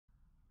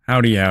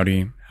Howdy,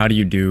 howdy. How do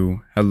you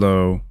do?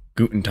 Hello,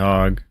 guten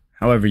tag,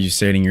 however you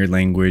say it in your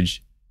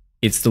language.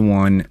 It's the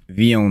one,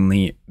 the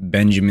only,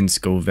 Benjamin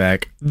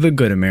Scovach, the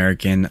good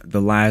American, the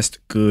last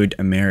good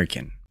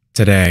American.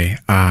 Today,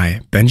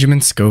 I, Benjamin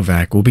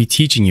Scovach, will be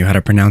teaching you how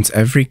to pronounce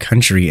every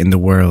country in the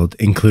world,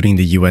 including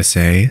the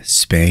USA,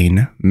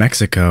 Spain,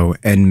 Mexico,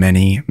 and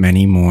many,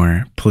 many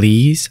more.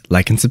 Please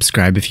like and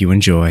subscribe if you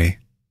enjoy.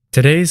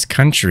 Today's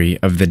country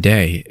of the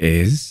day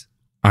is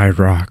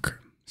Iraq.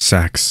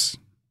 Sex.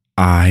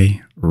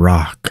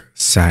 Iraq.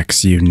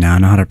 Sex. You now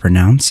know how to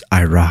pronounce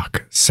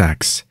Iraq.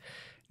 Sex.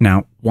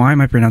 Now, why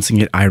am I pronouncing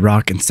it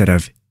Iraq instead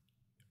of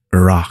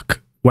Iraq?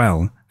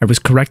 Well, I was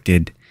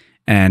corrected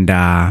and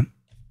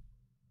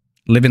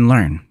live and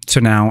learn. So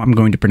now I'm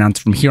going to pronounce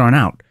from here on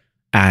out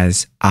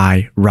as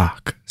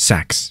Iraq.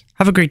 Sex.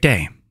 Have a great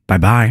day.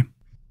 Bye-bye.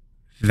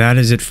 That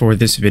is it for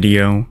this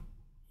video.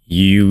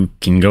 You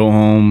can go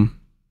home.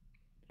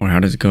 Or how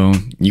does it go?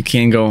 You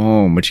can go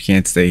home, but you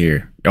can't stay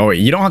here. Oh, wait,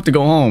 you don't have to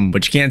go home,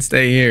 but you can't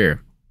stay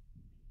here.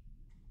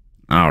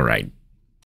 All right.